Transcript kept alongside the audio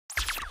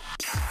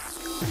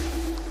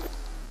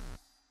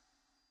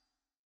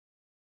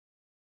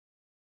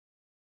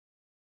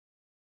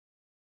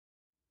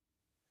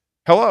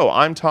Hello,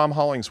 I'm Tom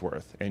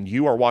Hollingsworth, and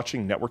you are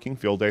watching Networking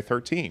Field Day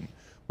 13.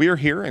 We are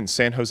here in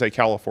San Jose,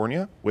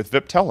 California with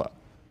Viptela.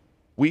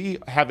 We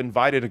have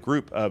invited a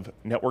group of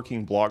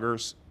networking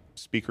bloggers,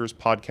 speakers,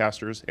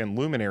 podcasters, and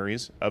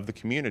luminaries of the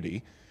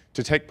community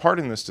to take part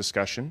in this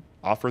discussion,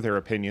 offer their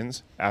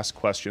opinions, ask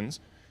questions,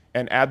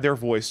 and add their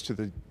voice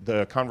to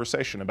the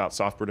conversation about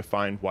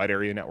software-defined wide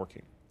area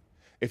networking.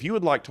 If you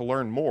would like to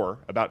learn more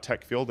about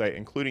Tech Field Day,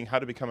 including how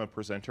to become a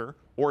presenter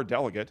or a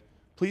delegate,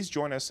 please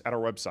join us at our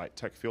website,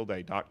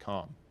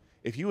 techfieldday.com.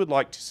 If you would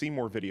like to see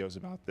more videos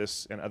about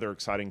this and other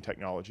exciting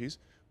technologies,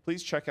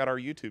 please check out our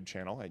YouTube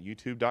channel at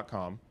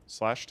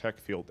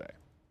youtube.com/techfieldday.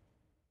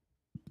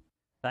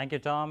 Thank you,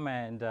 Tom,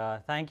 and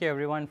thank you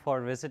everyone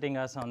for visiting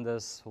us on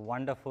this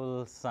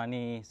wonderful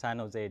sunny San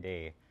Jose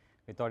day.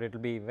 We thought it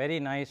would be very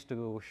nice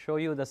to show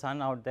you the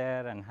sun out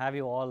there and have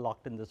you all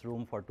locked in this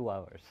room for 2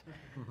 hours.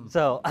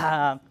 So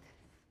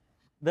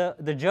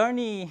the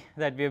journey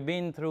that we've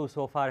been through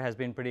so far has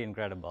been pretty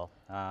incredible.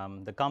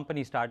 The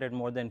company started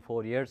more than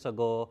 4 years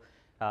ago,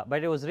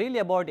 but it was really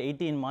about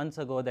 18 months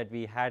ago that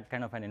we had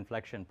kind of an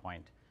inflection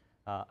point.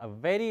 A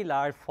very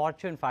large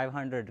Fortune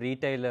 500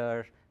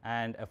 retailer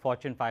and a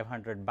Fortune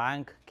 500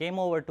 bank came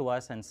over to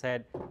us and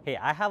said, hey,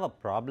 I have a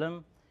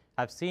problem.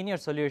 I've seen your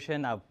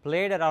solution. I've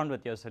played around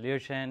with your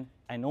solution.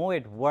 I know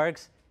it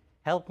works.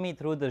 Help me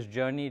through this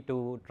journey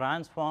to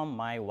transform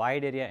my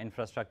wide area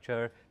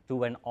infrastructure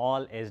to an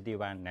all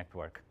SD-WAN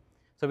network.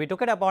 So we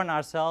took it upon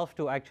ourselves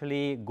to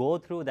actually go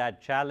through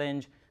that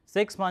challenge.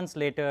 6 months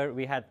later,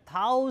 we had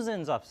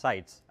thousands of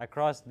sites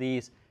across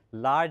these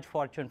large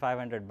Fortune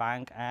 500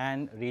 bank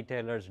and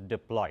retailers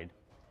deployed.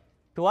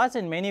 To us,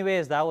 in many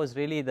ways, that was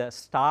really the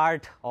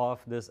start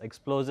of this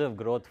explosive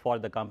growth for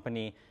the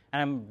company.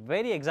 And I'm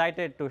very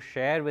excited to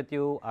share with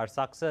you our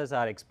success,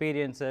 our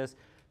experiences,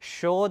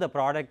 show the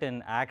product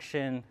in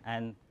action,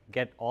 and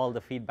get all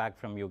the feedback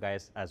from you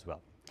guys as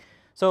well.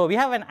 So we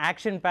have an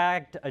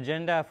action-packed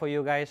agenda for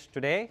you guys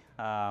today.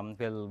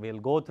 We'll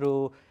go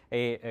through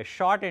a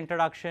short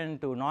introduction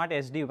to not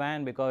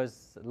SD-WAN,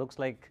 because it looks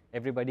like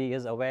everybody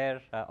is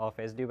aware of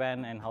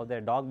SD-WAN and how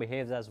their dog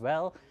behaves as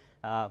well.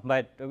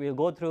 But we'll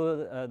go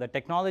through the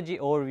technology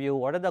overview,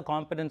 what are the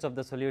components of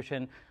the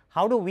solution,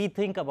 how do we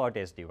think about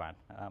SD-WAN,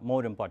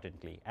 more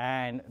importantly,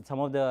 and some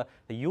of the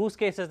use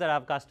cases that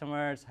our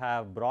customers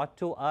have brought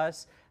to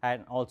us,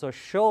 and also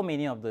show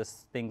many of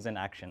these things in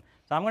action.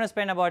 So I'm going to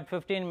spend about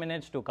 15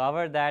 minutes to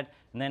cover that,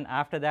 and then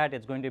after that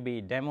it's going to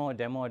be demo,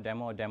 demo,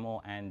 demo,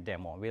 demo, and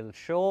demo. We'll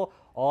show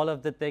all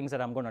of the things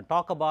that I'm going to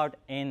talk about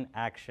in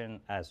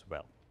action as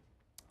well.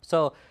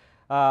 So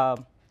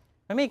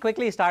let me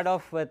quickly start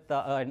off with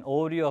an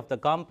overview of the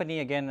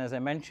company. Again, as I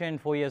mentioned,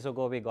 4 years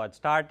ago we got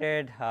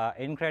started.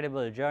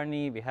 Incredible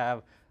journey. We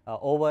have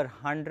over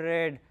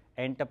 100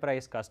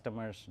 enterprise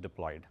customers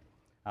deployed.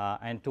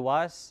 And to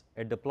us,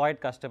 a deployed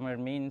customer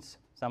means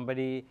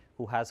somebody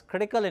who has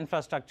critical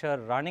infrastructure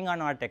running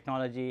on our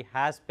technology,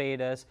 has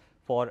paid us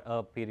for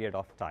a period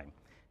of time.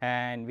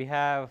 And we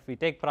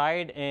take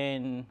pride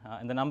in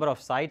the number of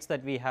sites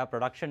that we have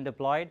production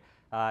deployed.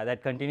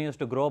 That continues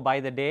to grow by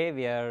the day.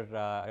 We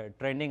are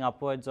trending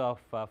upwards of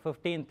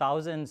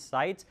 15,000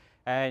 sites.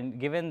 And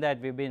given that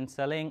we've been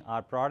selling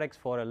our products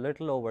for a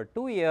little over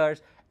 2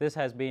 years, this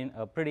has been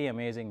a pretty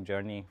amazing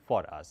journey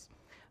for us.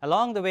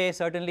 Along the way,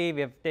 certainly,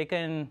 we have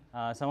taken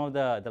some of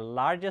the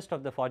largest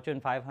of the Fortune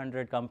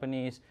 500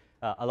 companies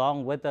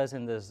along with us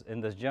in this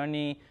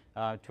journey.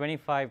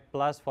 25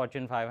 plus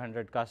Fortune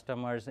 500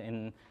 customers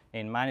in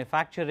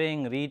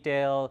manufacturing,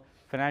 retail,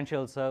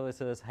 financial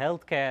services,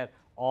 healthcare,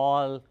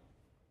 all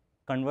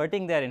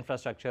converting their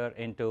infrastructure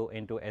into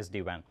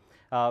SD-WAN.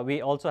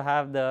 We also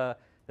have the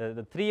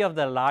 3 of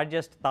the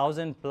largest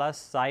 1,000+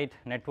 site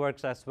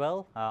networks as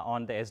well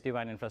on the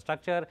SD-WAN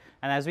infrastructure.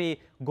 And as we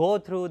go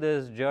through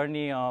this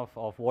journey of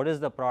what is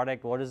the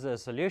product, what is the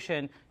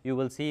solution, you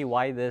will see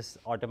why this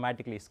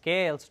automatically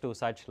scales to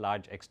such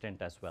large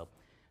extent as well.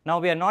 Now,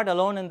 we are not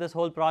alone in this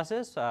whole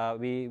process.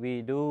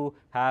 We do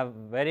have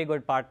very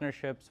good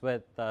partnerships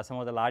with some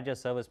of the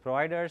largest service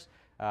providers,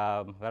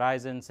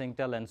 Verizon,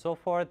 Singtel, and so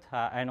forth,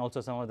 and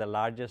also some of the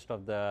largest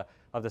of the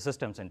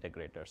systems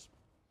integrators.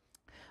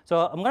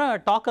 So I'm going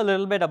to talk a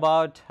little bit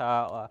about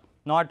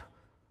not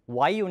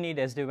why you need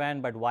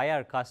SD-WAN, but why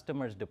are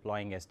customers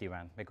deploying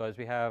SD-WAN, because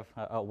we have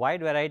a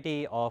wide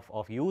variety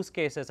of use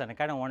cases, and I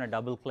kind of want to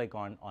double click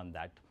on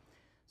that.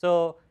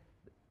 So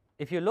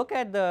if you look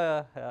at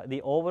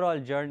the overall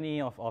journey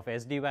of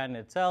SD-WAN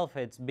itself,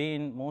 it's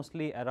been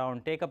mostly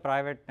around take a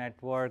private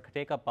network,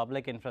 take a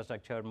public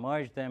infrastructure,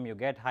 merge them, you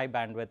get high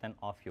bandwidth, and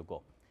off you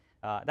go.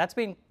 That's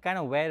been kind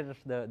of where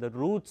the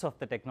roots of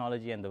the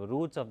technology and the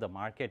roots of the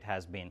market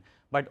has been.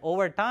 But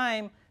over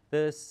time,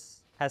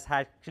 this has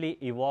actually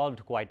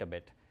evolved quite a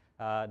bit.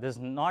 There's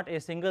not a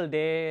single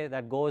day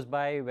that goes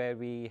by where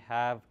we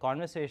have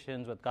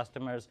conversations with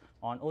customers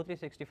on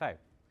O365.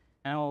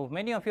 Now,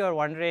 many of you are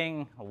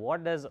wondering,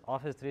 what does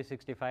Office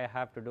 365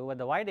 have to do with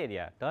the wide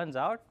area? Turns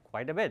out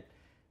quite a bit,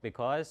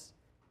 because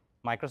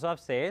Microsoft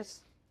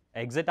says,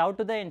 exit out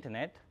to the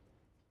internet,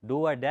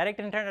 do a direct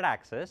internet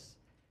access,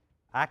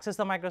 access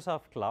the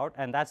Microsoft Cloud,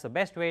 and that's the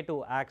best way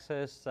to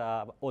access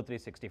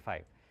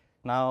O365.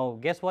 Now,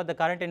 guess what the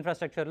current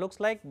infrastructure looks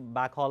like?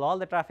 Backhaul all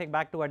the traffic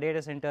back to a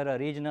data center, a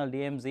regional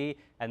DMZ,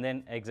 and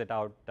then exit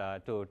out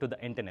to the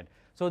internet.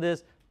 So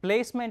this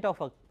placement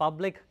of a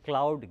public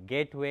cloud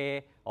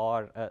gateway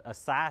or a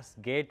SaaS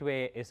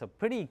gateway is a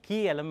pretty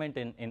key element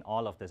in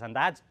all of this. And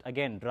that's,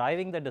 again,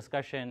 driving the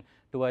discussion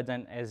towards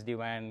an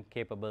SD-WAN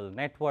capable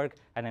network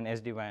and an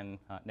SD-WAN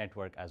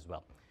network as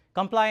well.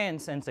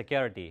 Compliance and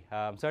security,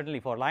 certainly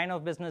for line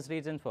of business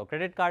reasons, for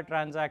credit card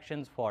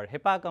transactions, for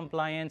HIPAA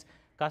compliance,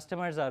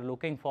 customers are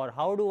looking for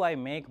how do I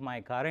make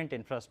my current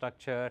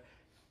infrastructure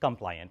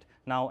compliant.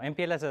 Now,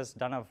 MPLS has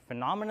done a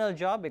phenomenal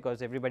job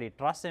because everybody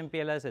trusts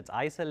MPLS. It's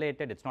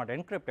isolated, it's not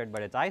encrypted,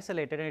 but it's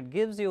isolated, and it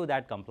gives you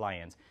that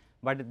compliance.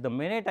 But the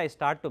minute I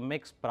start to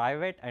mix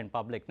private and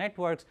public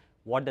networks,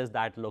 what does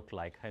that look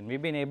like? And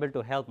we've been able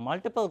to help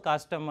multiple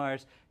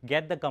customers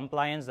get the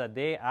compliance that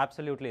they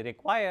absolutely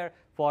require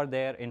for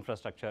their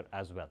infrastructure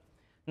as well.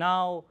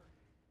 Now,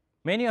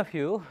 many of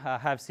you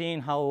have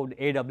seen how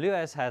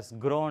AWS has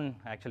grown,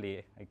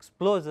 actually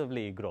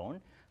explosively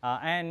grown,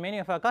 and many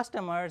of our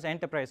customers,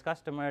 enterprise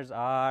customers,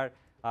 are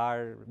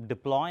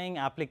deploying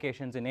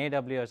applications in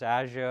AWS,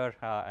 Azure,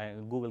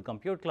 Google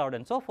Compute Cloud,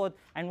 and so forth,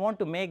 and want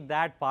to make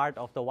that part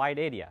of the wide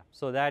area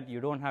so that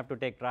you don't have to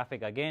take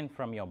traffic again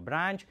from your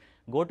branch,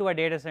 go to a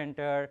data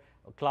center,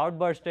 cloud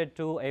burst it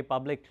to a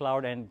public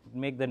cloud, and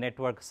make the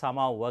network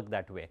somehow work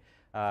that way.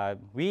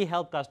 We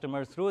help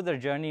customers through their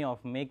journey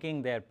of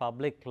making their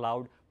public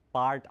cloud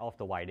part of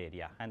the wide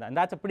area. And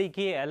that's a pretty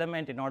key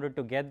element in order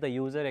to get the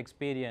user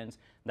experience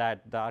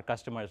that our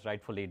customers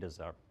rightfully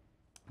deserve.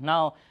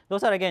 Now,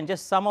 those are, again,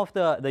 just some of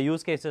the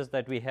use cases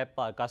that we help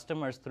our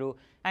customers through.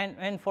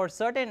 And for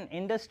certain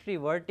industry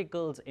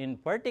verticals in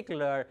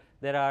particular,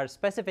 there are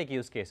specific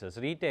use cases.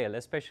 Retail,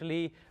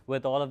 especially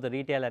with all of the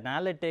retail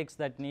analytics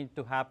that need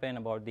to happen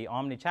about the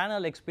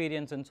omni-channel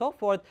experience and so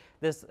forth,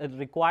 there's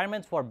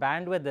requirements for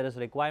bandwidth, there is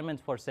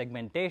requirements for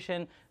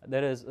segmentation,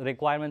 there is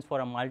requirements for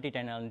a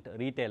multi-tenant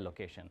retail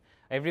location.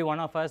 Every one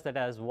of us that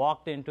has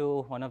walked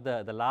into one of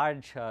the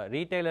large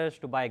retailers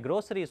to buy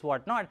groceries,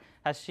 whatnot,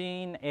 has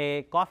seen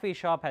a coffee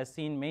shop, has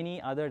seen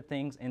many other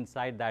things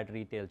inside that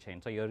retail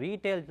chain. So your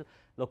retail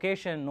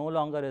location no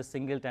longer is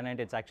single tenant,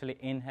 it's actually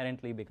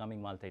inherently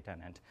becoming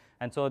multi-tenant.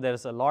 And so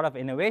there's a lot of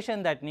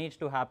innovation that needs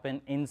to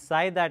happen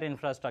inside that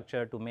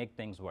infrastructure to make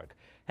things work.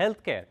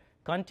 Healthcare,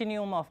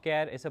 continuum of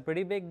care is a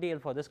pretty big deal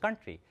for this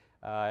country.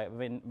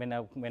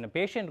 When a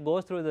patient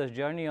goes through this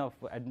journey of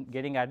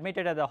getting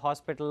admitted at the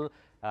hospital,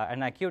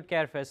 an acute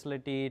care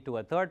facility, to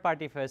a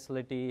third-party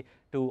facility,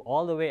 to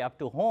all the way up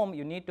to home,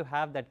 you need to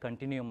have that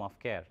continuum of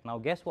care. Now,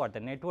 guess what? The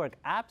network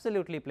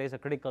absolutely plays a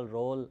critical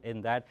role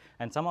in that,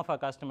 and some of our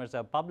customers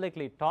have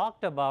publicly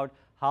talked about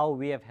how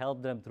we have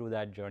helped them through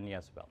that journey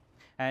as well.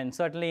 And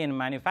certainly in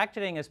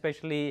manufacturing,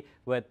 especially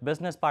with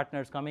business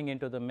partners coming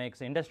into the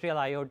mix, industrial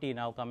IoT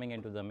now coming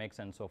into the mix,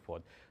 and so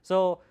forth.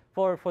 So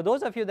for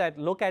those of you that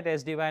look at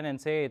SD-WAN and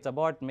say it's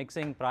about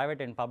mixing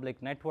private and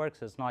public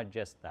networks, it's not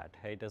just that.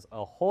 It is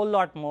a whole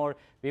lot more.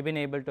 We've been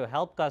able to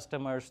help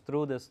customers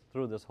through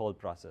this whole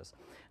process.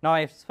 Now,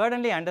 I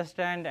certainly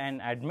understand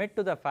and admit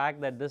to the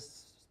fact that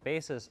this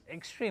space is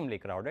extremely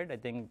crowded. I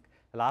think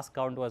the last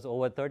count was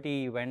over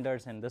 30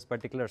 vendors in this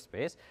particular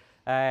space,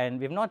 and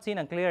we've not seen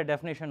a clear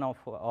definition of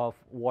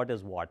what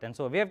is what. And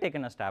so we have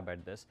taken a stab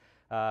at this.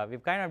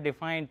 We've kind of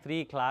defined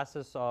three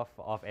classes of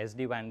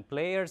SD-WAN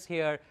players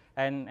here,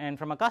 and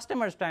from a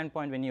customer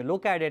standpoint, when you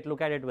look at it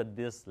with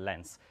this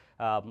lens.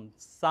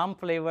 Some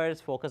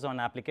flavors focus on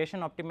application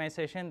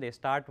optimization. They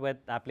start with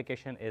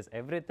application is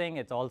everything.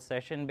 It's all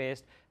session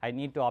based. I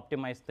need to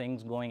optimize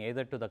things going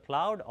either to the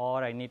cloud,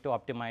 or I need to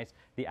optimize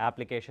the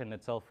application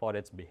itself for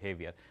its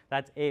behavior.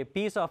 That's a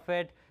piece of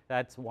it.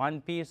 That's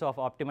one piece of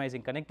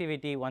optimizing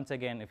connectivity. Once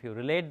again, if you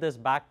relate this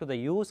back to the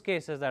use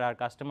cases that our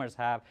customers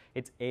have,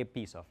 it's a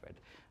piece of it.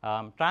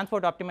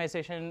 Transport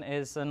optimization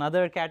is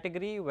another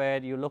category where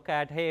you look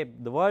at, hey,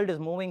 the world is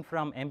moving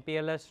from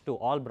MPLS to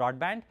all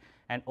broadband.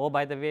 And oh,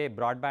 by the way,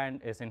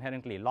 broadband is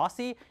inherently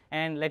lossy,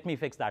 and let me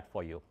fix that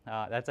for you.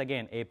 That's,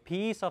 again, a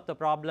piece of the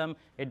problem.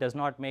 It does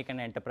not make an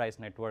enterprise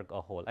network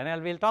a whole.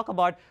 And we'll talk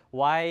about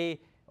why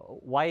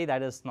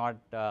that is not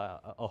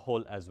a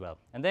whole as well.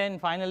 And then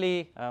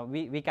finally,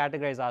 we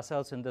categorize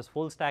ourselves in this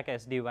full stack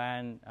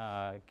SD-WAN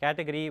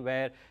category,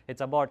 where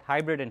it's about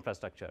hybrid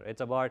infrastructure. It's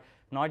about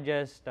not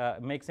just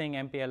mixing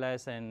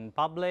MPLS and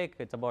public.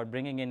 It's about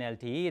bringing in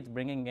LTE. It's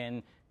bringing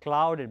in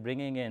cloud. It's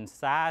bringing in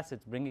SaaS.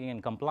 It's bringing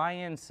in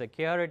compliance,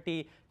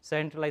 security,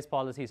 centralized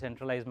policy,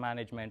 centralized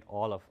management,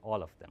 all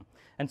of them.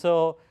 And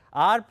so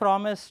our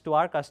promise to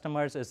our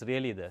customers is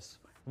really this.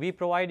 We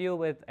provide you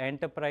with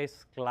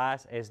enterprise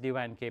class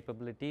SD-WAN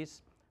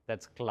capabilities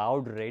that's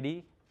cloud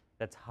ready,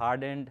 that's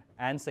hardened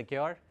and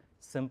secure,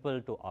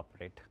 simple to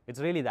operate. It's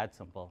really that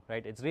simple,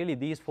 right? It's really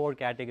these 4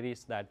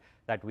 categories that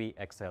we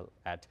excel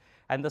at.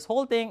 And this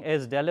whole thing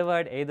is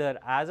delivered either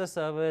as a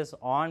service,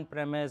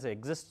 on-premise,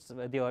 exists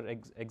with your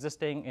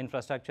existing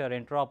infrastructure,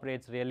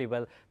 interoperates really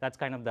well. That's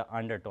kind of the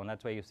undertone.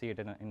 That's why you see it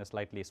in a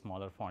slightly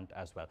smaller font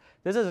as well.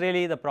 This is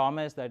really the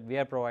promise that we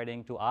are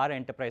providing to our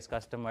enterprise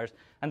customers.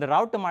 And the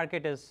route to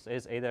market is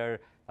either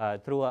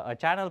through a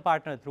channel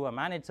partner, through a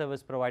managed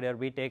service provider.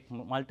 We take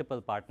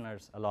multiple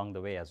partners along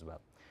the way as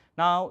well.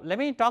 Now, let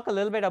me talk a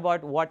little bit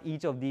about what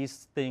each of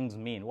these things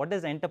mean. What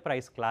does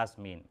enterprise class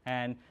mean?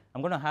 And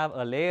I'm going to have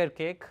a layer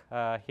cake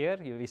here.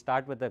 We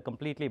start with a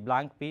completely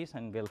blank piece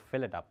and we'll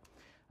fill it up.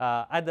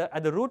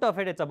 At the root of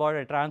it, it's about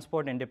a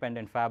transport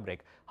independent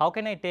fabric. How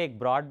can I take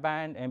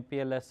broadband,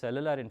 MPLS,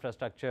 cellular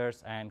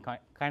infrastructures and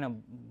kind of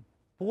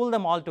pool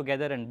them all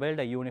together and build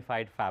a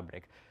unified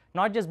fabric?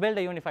 Not just build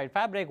a unified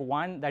fabric,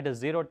 one that is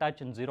zero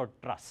touch and zero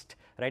trust,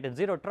 right? And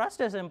zero trust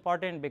is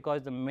important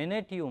because the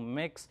minute you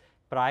mix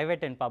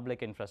private and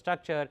public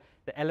infrastructure,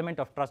 the element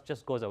of trust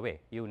just goes away.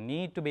 You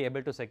need to be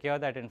able to secure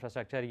that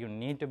infrastructure. You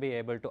need to be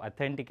able to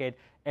authenticate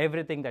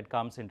everything that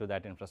comes into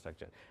that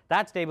infrastructure.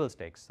 That's table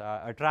stakes,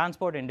 a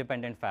transport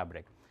independent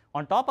fabric.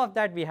 On top of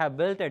that, we have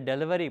built a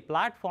delivery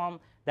platform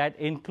that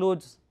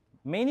includes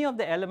many of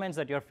the elements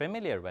that you're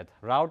familiar with,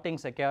 routing,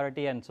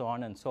 security, and so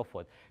on and so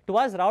forth. To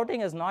us,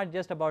 routing is not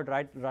just about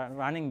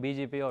running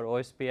BGP or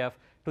OSPF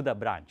to the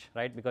branch,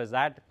 right? Because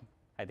that,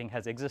 I think,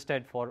 has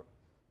existed for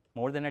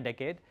more than a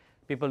decade.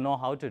 People know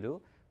how to do.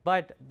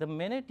 But the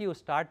minute you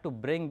start to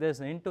bring this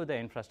into the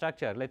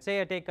infrastructure, let's say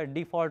I take a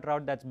default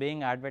route that's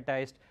being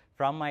advertised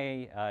from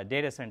my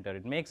data center.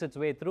 It makes its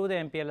way through the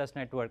MPLS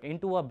network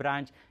into a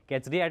branch,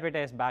 gets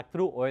re-advertised back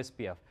through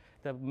OSPF.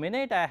 The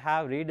minute I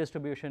have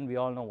redistribution, we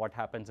all know what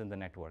happens in the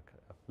network.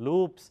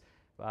 Loops,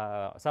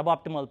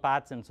 suboptimal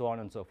paths, and so on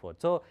and so forth.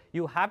 So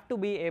you have to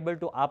be able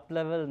to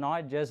up-level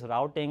not just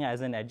routing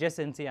as an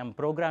adjacency. I'm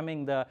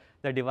programming the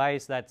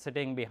device that's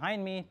sitting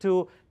behind me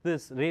to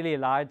this really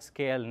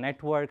large-scale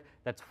network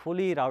that's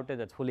fully routed,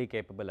 that's fully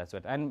capable as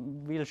well.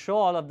 And we'll show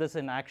all of this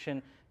in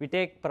action. We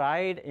take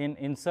pride in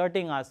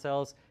inserting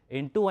ourselves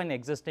into an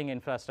existing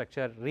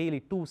infrastructure, really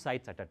 2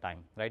 sites at a time,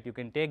 right? You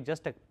can take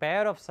just a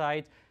pair of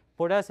sites,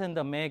 put us in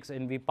the mix,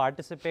 and we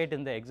participate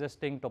in the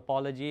existing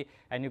topology,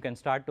 and you can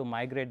start to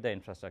migrate the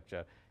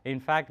infrastructure. In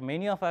fact,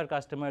 many of our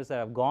customers that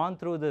have gone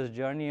through this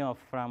journey of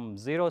from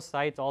 0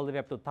 sites all the way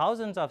up to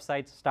thousands of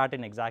sites start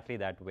in exactly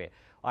that way.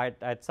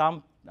 At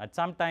some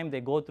time,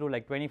 they go through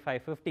like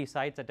 25, 50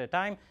 sites at a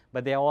time,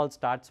 but they all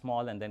start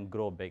small and then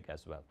grow big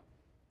as well.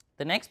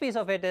 The next piece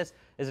of it is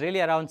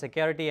really around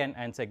security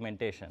and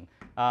segmentation.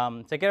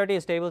 Security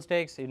is table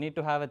stakes. You need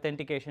to have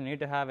authentication, you need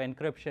to have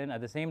encryption.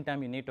 At the same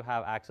time, you need to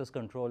have access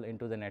control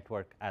into the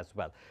network as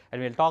well.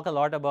 And we'll talk a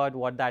lot about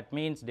what that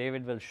means.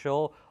 David will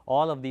show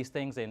all of these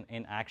things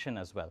in action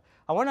as well.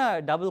 I want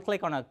to double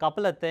click on a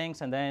couple of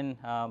things and then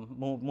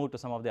move to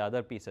some of the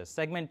other pieces.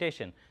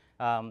 Segmentation.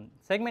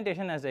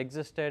 Segmentation has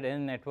existed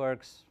in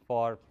networks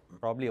for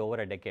probably over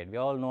a decade. We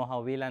all know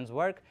how VLANs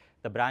work.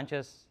 The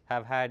branches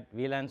have had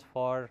VLANs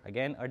for,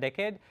 again, a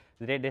decade.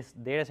 The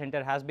data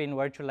center has been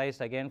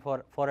virtualized, again,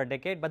 for a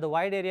decade. But the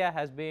wide area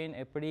has been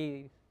a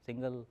pretty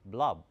single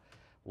blob.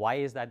 Why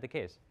is that the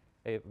case?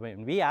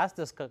 When we ask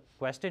this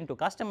question to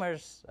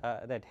customers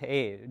that,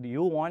 hey, do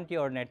you want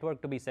your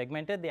network to be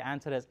segmented? The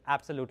answer is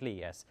absolutely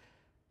yes.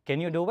 Can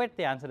you do it?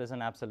 The answer is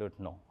an absolute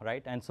no,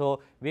 right? And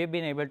so we've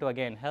been able to,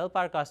 again, help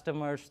our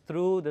customers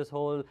through this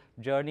whole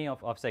journey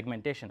of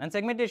segmentation. And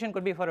segmentation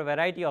could be for a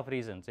variety of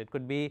reasons. It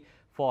could be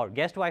for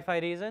guest Wi-Fi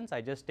reasons.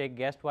 I just take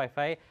guest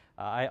Wi-Fi,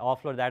 I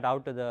offload that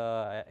out to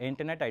the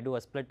internet, I do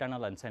a split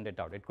tunnel and send it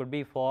out. It could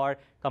be for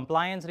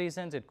compliance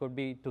reasons. It could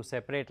be to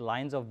separate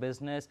lines of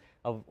business,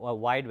 a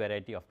wide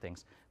variety of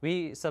things.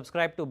 We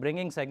subscribe to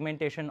bringing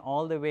segmentation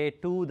all the way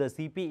to the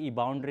CPE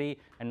boundary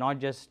and not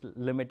just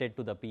limited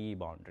to the PE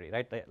boundary,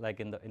 right?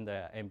 Like in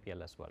the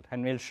MPLS world.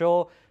 And we'll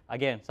show,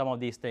 again, some of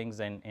these things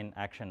in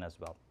action as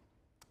well.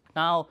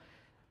 Now,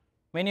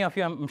 many of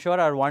you, I'm sure,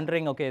 are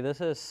wondering, okay,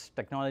 this is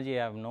technology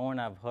I've known,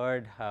 I've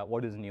heard,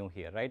 what is new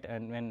here, right?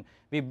 And when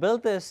we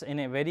built this in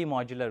a very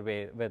modular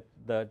way with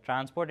the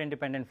transport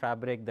independent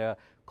fabric, the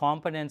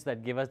components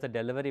that give us the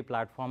delivery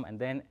platform, and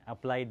then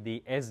applied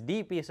the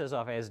SD pieces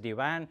of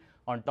SD-WAN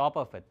on top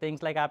of it.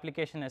 Things like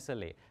application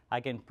SLA. I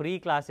can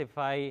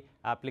pre-classify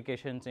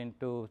applications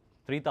into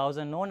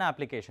 3,000 known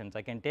applications.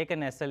 I can take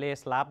an SLA,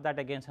 slap that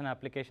against an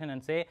application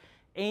and say,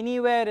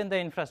 anywhere in the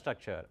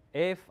infrastructure,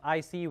 if I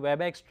see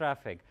WebEx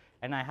traffic,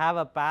 and I have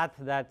a path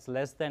that's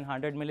less than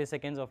 100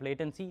 milliseconds of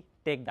latency,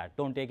 take that.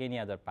 Don't take any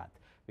other path.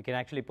 We can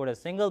actually put a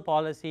single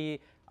policy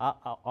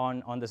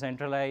on the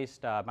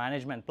centralized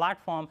management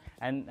platform,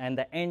 and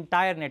the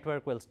entire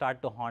network will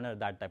start to honor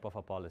that type of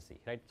a policy,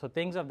 right? So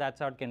things of that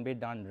sort can be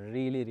done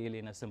really, really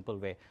in a simple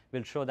way.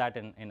 We'll show that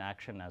in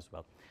action as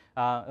well.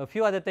 A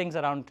few other things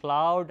around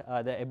cloud,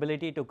 the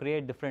ability to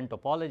create different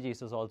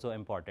topologies is also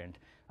important.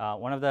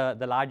 One of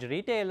the large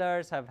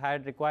retailers have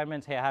had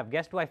requirements, hey, I have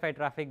guest Wi-Fi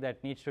traffic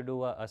that needs to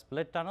do a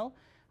split tunnel.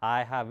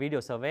 I have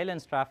video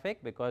surveillance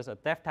traffic because a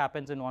theft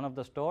happens in one of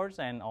the stores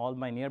and all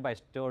my nearby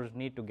stores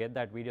need to get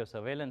that video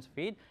surveillance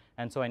feed,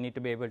 and so I need to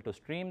be able to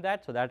stream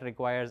that, so that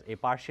requires a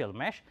partial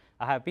mesh.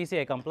 I have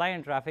PCI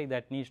compliant traffic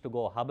that needs to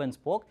go hub and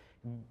spoke,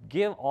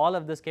 give all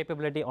of this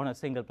capability on a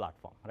single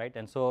platform, right?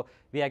 And so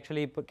we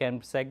actually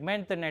can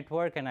segment the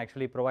network and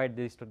actually provide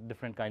these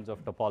different kinds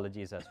of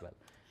topologies as well.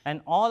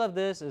 And all of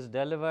this is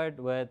delivered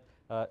with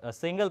a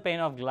single pane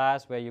of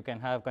glass where you can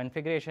have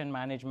configuration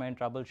management,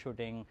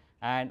 troubleshooting,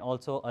 and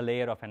also a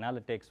layer of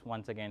analytics.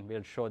 Once again,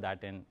 we'll show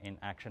that in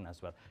action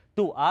as well.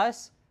 To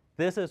us,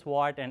 this is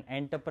what an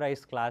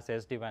enterprise class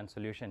SD-WAN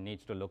solution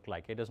needs to look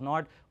like. It is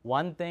not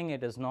one thing,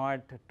 it is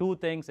not two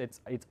things,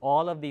 it's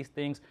all of these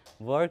things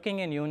working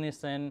in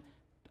unison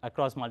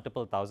across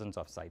multiple thousands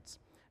of sites.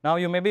 Now,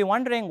 you may be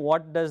wondering,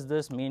 what does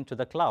this mean to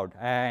the cloud?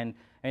 And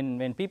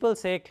when people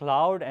say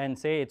cloud and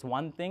say it's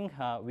one thing,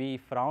 we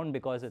frown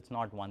because it's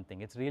not one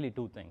thing. It's really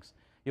two things.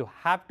 You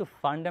have to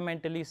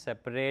fundamentally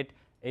separate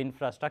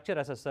infrastructure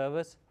as a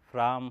service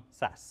from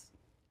SaaS.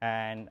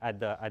 And at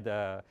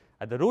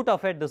the root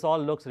of it, this all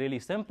looks really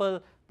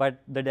simple,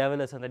 but the devil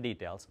is in the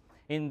details.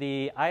 In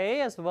the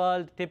IaaS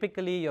world,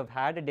 typically you've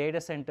had a data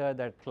center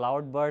that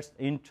cloud bursts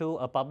into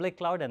a public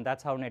cloud, and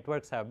that's how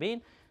networks have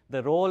been.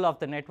 The role of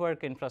the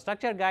network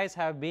infrastructure guys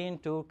have been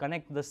to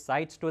connect the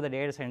sites to the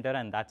data center,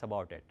 and that's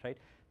about it, right?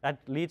 That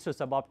leads to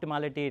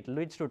suboptimality, it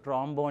leads to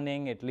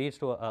tromboning, it leads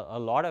to a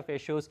lot of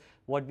issues.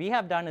 What we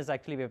have done is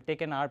actually we've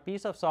taken our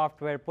piece of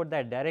software, put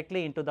that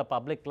directly into the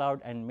public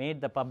cloud, and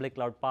made the public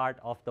cloud part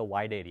of the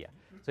wide area.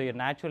 So you're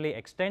naturally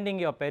extending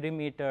your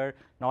perimeter,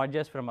 not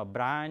just from a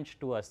branch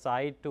to a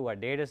site to a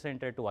data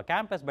center to a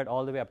campus, but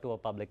all the way up to a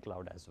public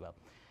cloud as well.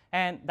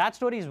 And that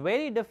story is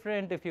very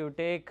different if you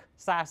take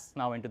SaaS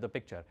now into the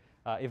picture.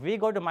 If we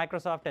go to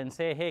Microsoft and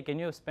say, hey, can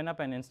you spin up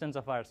an instance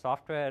of our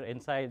software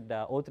inside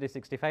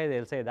O365,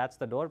 they'll say, that's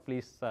the door,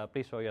 please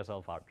show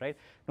yourself out, right?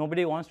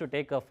 Nobody wants to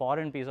take a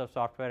foreign piece of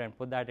software and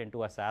put that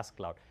into a SaaS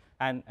cloud.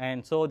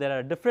 And so there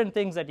are different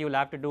things that you'll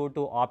have to do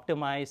to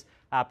optimize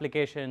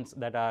applications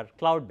that are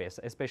cloud-based,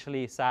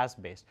 especially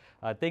SaaS-based.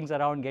 Things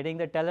around getting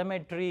the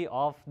telemetry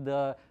of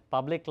the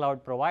public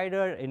cloud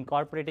provider,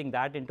 incorporating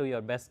that into your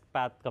best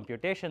path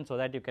computation so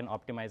that you can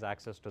optimize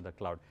access to the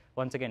cloud.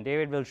 Once again,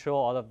 David will show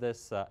all of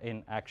this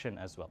in action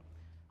as well.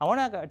 I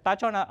want to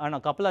touch on a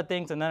couple of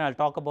things, and then I'll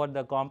talk about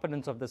the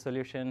components of the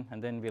solution,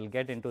 and then we'll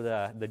get into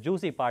the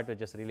juicy part,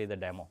 which is really the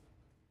demo.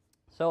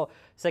 So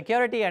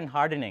security and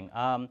hardening.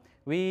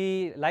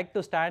 We like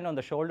to stand on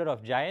the shoulder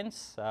of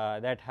giants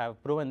that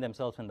have proven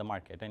themselves in the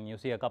market, and you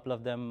see a couple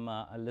of them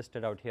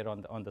listed out here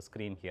on the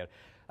screen here.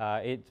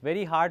 It's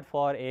very hard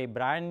for a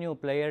brand new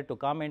player to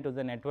come into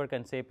the network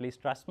and say, please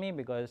trust me,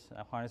 because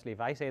honestly,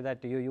 if I say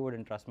that to you, you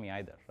wouldn't trust me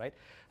either, right?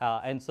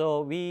 And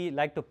so we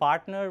like to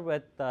partner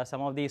with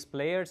some of these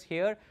players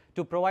here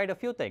to provide a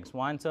few things.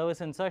 One,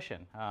 service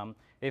insertion.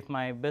 If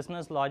my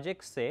business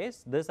logic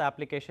says this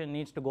application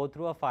needs to go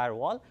through a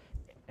firewall,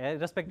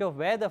 irrespective of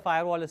where the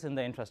firewall is in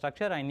the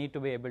infrastructure, I need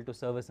to be able to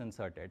service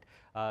insert it.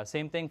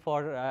 Same thing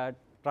for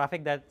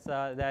traffic that's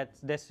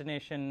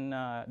destined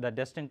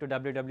to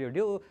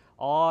www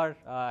or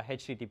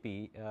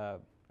HTTP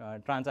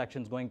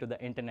transactions going to the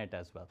internet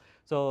as well.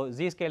 So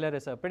Zscaler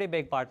is a pretty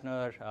big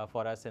partner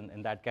for us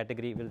in that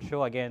category. We'll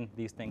show again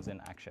these things in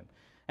action.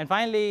 And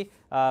finally,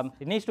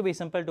 it needs to be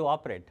simple to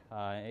operate.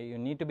 You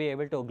need to be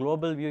able to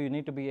global view, you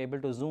need to be able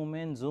to zoom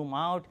in, zoom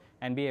out,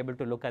 and be able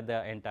to look at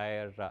the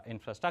entire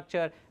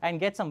infrastructure and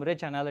get some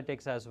rich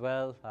analytics as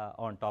well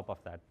on top of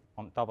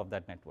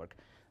that network.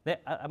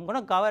 I'm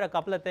going to cover a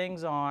couple of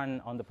things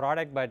on the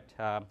product, but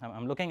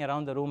I'm looking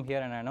around the room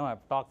here, and I know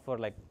I've talked for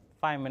like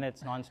 5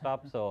 minutes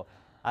nonstop, so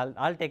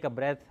I'll take a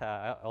breath.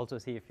 Also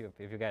see if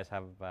you guys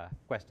have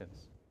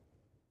questions.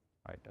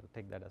 All right, I'll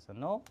take that as a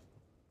no.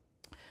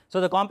 So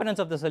the components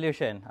of the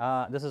solution,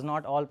 this is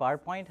not all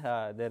PowerPoint.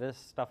 There is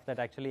stuff that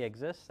actually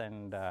exists,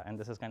 and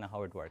this is kind of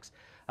how it works.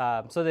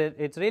 So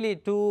it's really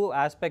two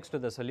aspects to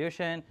the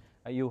solution.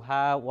 You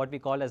have what we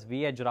call as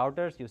V-edge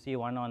routers. You see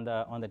one on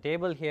the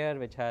table here,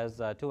 which has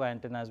two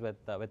antennas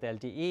with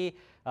LTE.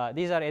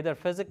 These are either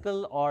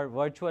physical or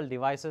virtual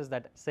devices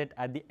that sit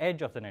at the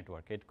edge of the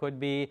network. It could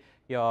be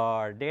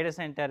your data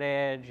center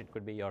edge, it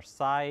could be your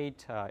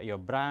site, your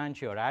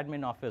branch, your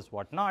admin office,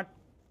 whatnot.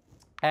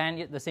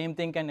 And the same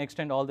thing can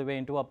extend all the way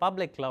into a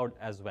public cloud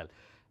as well.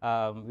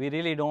 We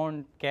really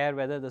don't care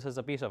whether this is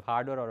a piece of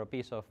hardware or a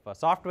piece of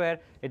software.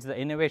 It's the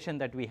innovation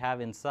that we have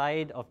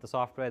inside of the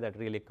software that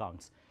really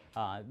counts.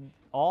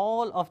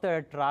 All of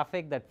the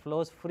traffic that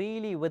flows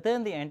freely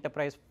within the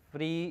enterprise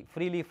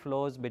freely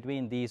flows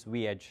between these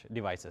V-edge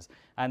devices.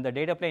 And the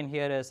data plane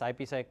here is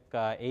IPsec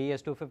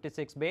AES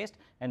 256 based,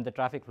 and the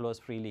traffic flows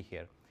freely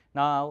here.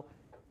 Now,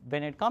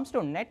 when it comes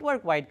to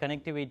network-wide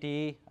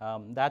connectivity,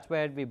 that's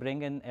where we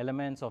bring in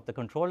elements of the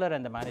controller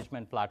and the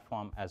management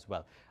platform as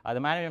well. The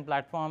management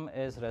platform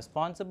is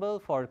responsible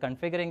for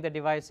configuring the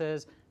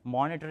devices,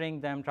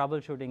 monitoring them,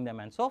 troubleshooting them,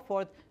 and so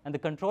forth. And the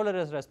controller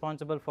is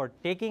responsible for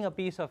taking a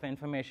piece of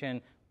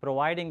information,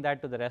 providing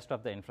that to the rest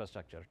of the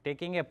infrastructure,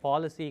 taking a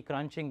policy,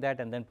 crunching that,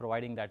 and then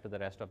providing that to the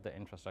rest of the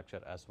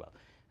infrastructure as well.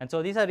 And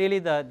so these are really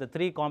the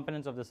three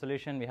components of the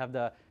solution. We have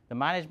the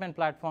management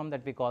platform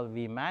that we call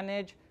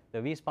vManage, the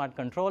vSmart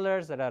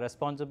controllers that are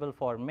responsible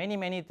for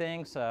many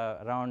things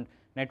around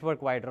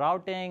network-wide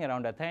routing,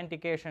 around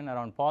authentication,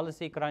 around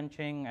policy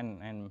crunching,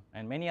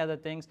 and many other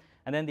things,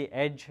 and then the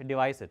edge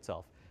device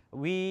itself.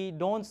 We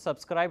don't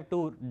subscribe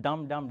to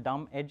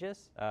dumb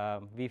edges.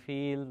 We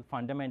feel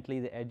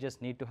fundamentally the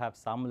edges need to have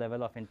some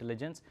level of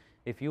intelligence.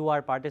 If you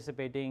are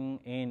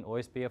participating in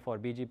OSPF or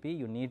BGP,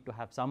 you need to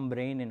have some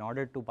brain in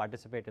order to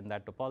participate in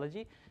that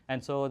topology.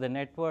 And so the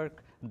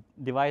network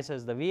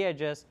devices, the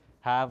V-edges,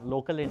 have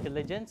local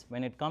intelligence.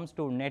 When it comes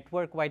to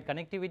network-wide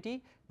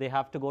connectivity, they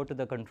have to go to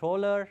the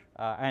controller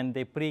and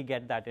they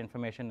pre-get that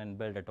information and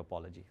build a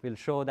topology. We'll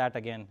show that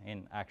again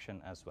in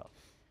action as well.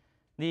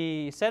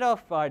 The set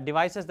of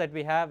devices that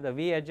we have, the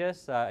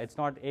V-edges, it's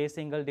not a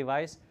single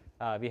device.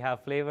 We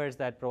have flavors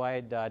that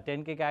provide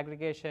 10 gig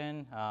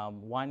aggregation,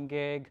 1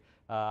 gig,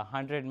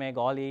 100 meg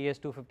all AES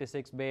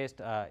 256 based,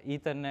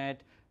 Ethernet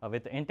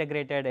with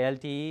integrated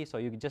LTE. So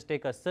you just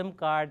take a SIM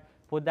card,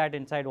 put that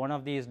inside one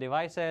of these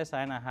devices,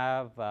 and I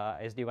have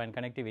SD-WAN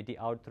connectivity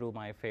out through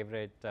my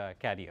favorite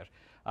carrier.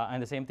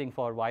 And the same thing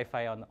for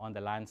Wi-Fi on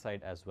the LAN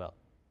side as well.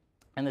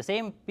 And the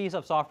same piece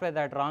of software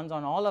that runs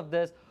on all of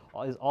this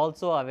is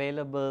also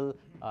available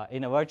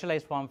in a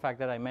virtualized form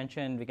factor. I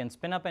mentioned we can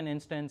spin up an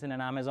instance in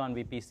an Amazon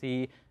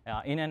VPC,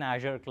 in an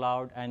Azure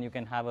cloud, and you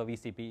can have a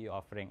VCP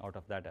offering out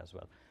of that as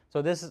well.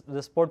 So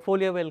this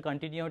portfolio will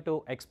continue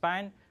to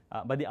expand,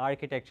 but the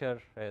architecture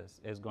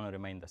is going to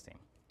remain the same.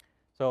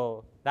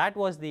 So that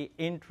was the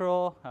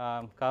intro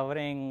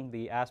covering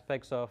the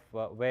aspects of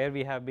where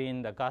we have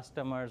been, the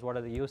customers, what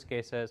are the use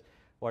cases,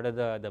 what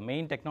are the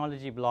main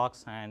technology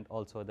blocks, and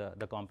also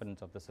the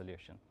components of the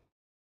solution.